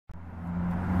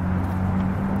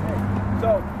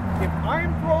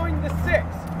the 6.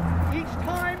 Each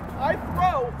time I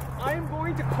throw, I am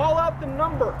going to call out the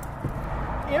number.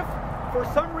 If for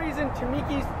some reason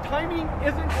Tomuki's timing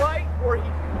isn't right, or he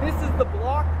misses the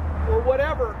block, or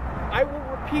whatever, I will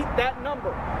repeat that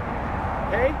number.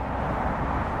 Okay?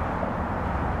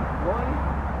 1,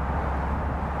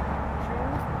 2,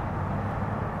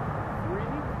 3,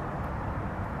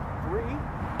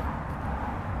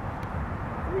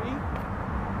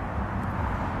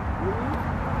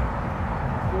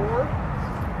 4,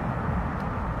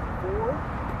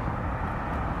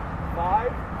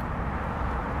 5.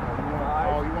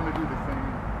 Oh, you want to do the same?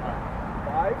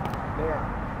 5. There.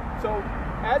 So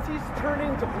as he's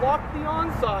turning to block the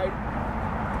onside,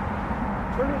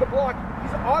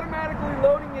 he's automatically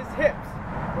loading his hips,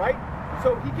 right?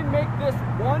 So he can make this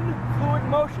one fluid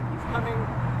motion. He's coming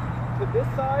to this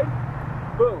side,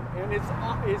 boom, and his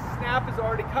snap is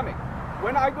already coming.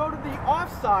 When I go to the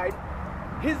offside,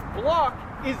 his block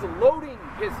is loading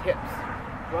his hips,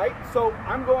 right? So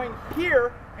I'm going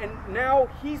here, and now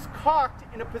he's cocked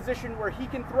in a position where he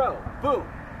can throw. Boom.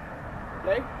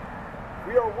 Okay?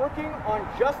 We are working on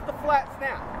just the flat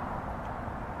snap.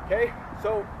 Okay?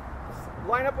 So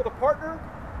line up with a partner.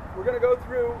 We're going to go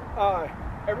through,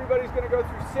 everybody's going to go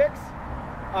through 6,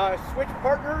 switch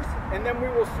partners, and then we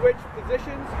will switch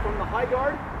positions from the high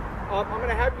guard. I'm going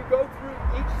to have you go through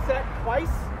each set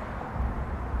twice.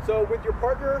 So with your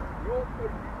partner,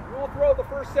 you'll throw the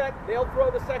first set, they'll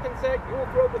throw the second set, you'll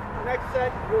throw the next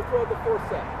set, you'll throw the fourth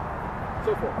set,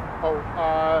 so forth. Oh,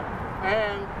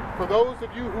 and for those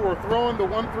of you who are throwing the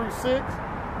 1 through 6,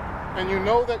 and you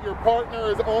know that your partner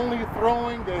is only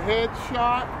throwing the head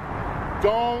shot,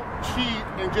 don't cheat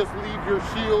and just leave your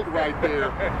shield right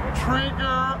there.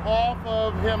 Trigger off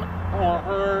of him or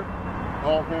her,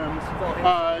 all hymns.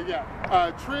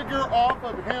 Trigger off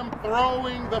of him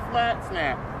throwing the flat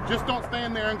snap. Just don't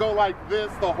stand there and go like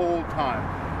this the whole time.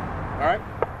 All right?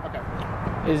 Okay.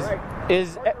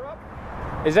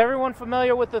 Is everyone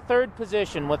familiar with the third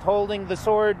position, with holding the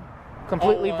sword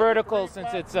completely vertical,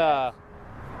 since it's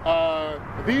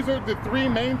these are the 3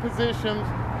 main positions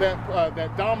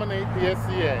that dominate the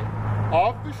SCA.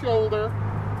 Off the shoulder,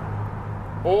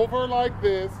 over like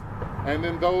this, and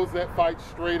then those that fight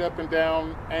straight up and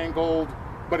down, angled,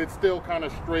 but it's still kind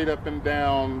of straight up and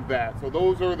down that. So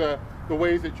those are the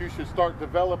ways that you should start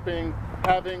developing,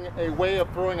 having a way of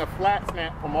throwing a flat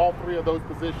snap from all 3 of those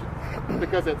positions.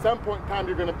 Because at some point in time,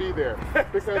 you're going to be there.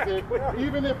 Because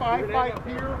even if I fight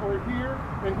here or here,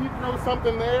 and he throws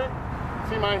something there,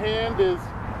 see my hand is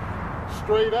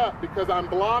straight up because I'm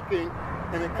blocking,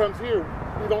 and it comes here.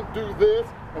 We don't do this,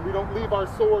 and we don't leave our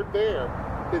sword there.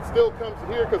 It still comes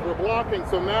here because we're blocking,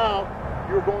 so now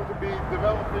you're going to be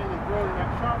developing and throwing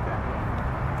that shot that way.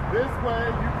 This way,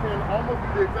 you can almost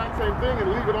do the exact same thing and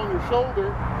leave it on your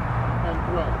shoulder and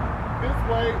throw. This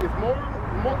way is more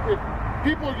if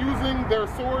people are using their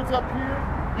swords up here,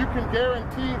 you can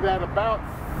guarantee that about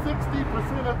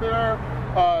 60% of their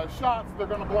shots they're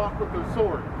going to block with their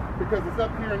sword because it's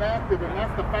up here and active, and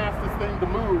that's the fastest thing to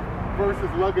move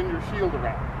versus lugging your shield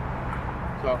around.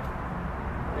 So,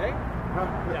 okay.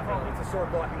 Definitely, it's a sword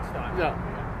blocking style. Yeah.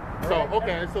 So,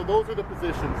 okay, so those are the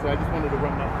positions. So I just wanted to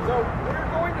run that. So we're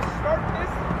going to start this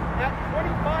at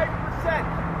 25%.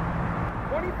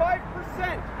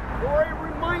 25%, for a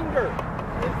reminder,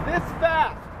 is this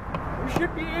fast. We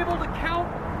should be able to count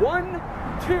 1,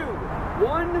 2,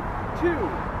 1, 2,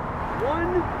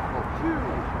 1, 2,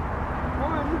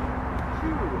 1, 2,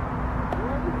 1, 2.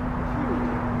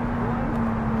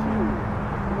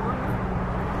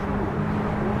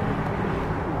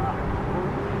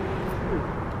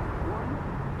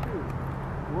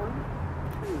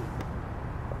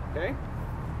 Okay.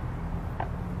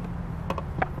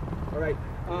 All right.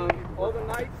 All the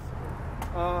knights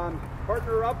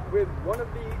partner up with one of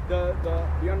the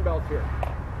unbelts here.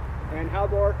 And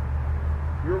Haldor,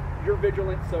 you're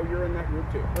vigilant, so you're in that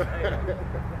group too.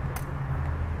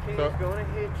 King's gonna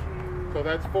hit you. So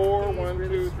that's 4. 1,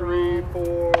 2, 3,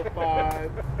 4,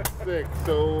 5, 6.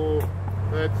 So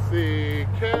let's see.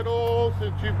 Kettle,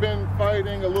 since you've been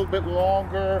fighting a little bit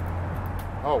longer.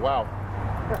 Oh wow.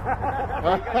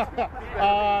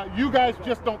 You guys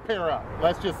just don't pair up.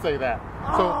 Let's just say that.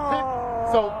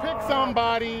 So pick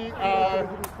somebody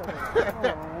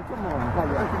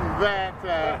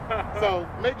so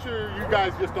make sure you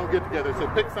guys just don't get together. So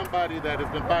pick somebody that has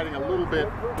been fighting a little bit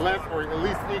less or at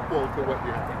least equal to what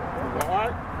you have. All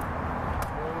right?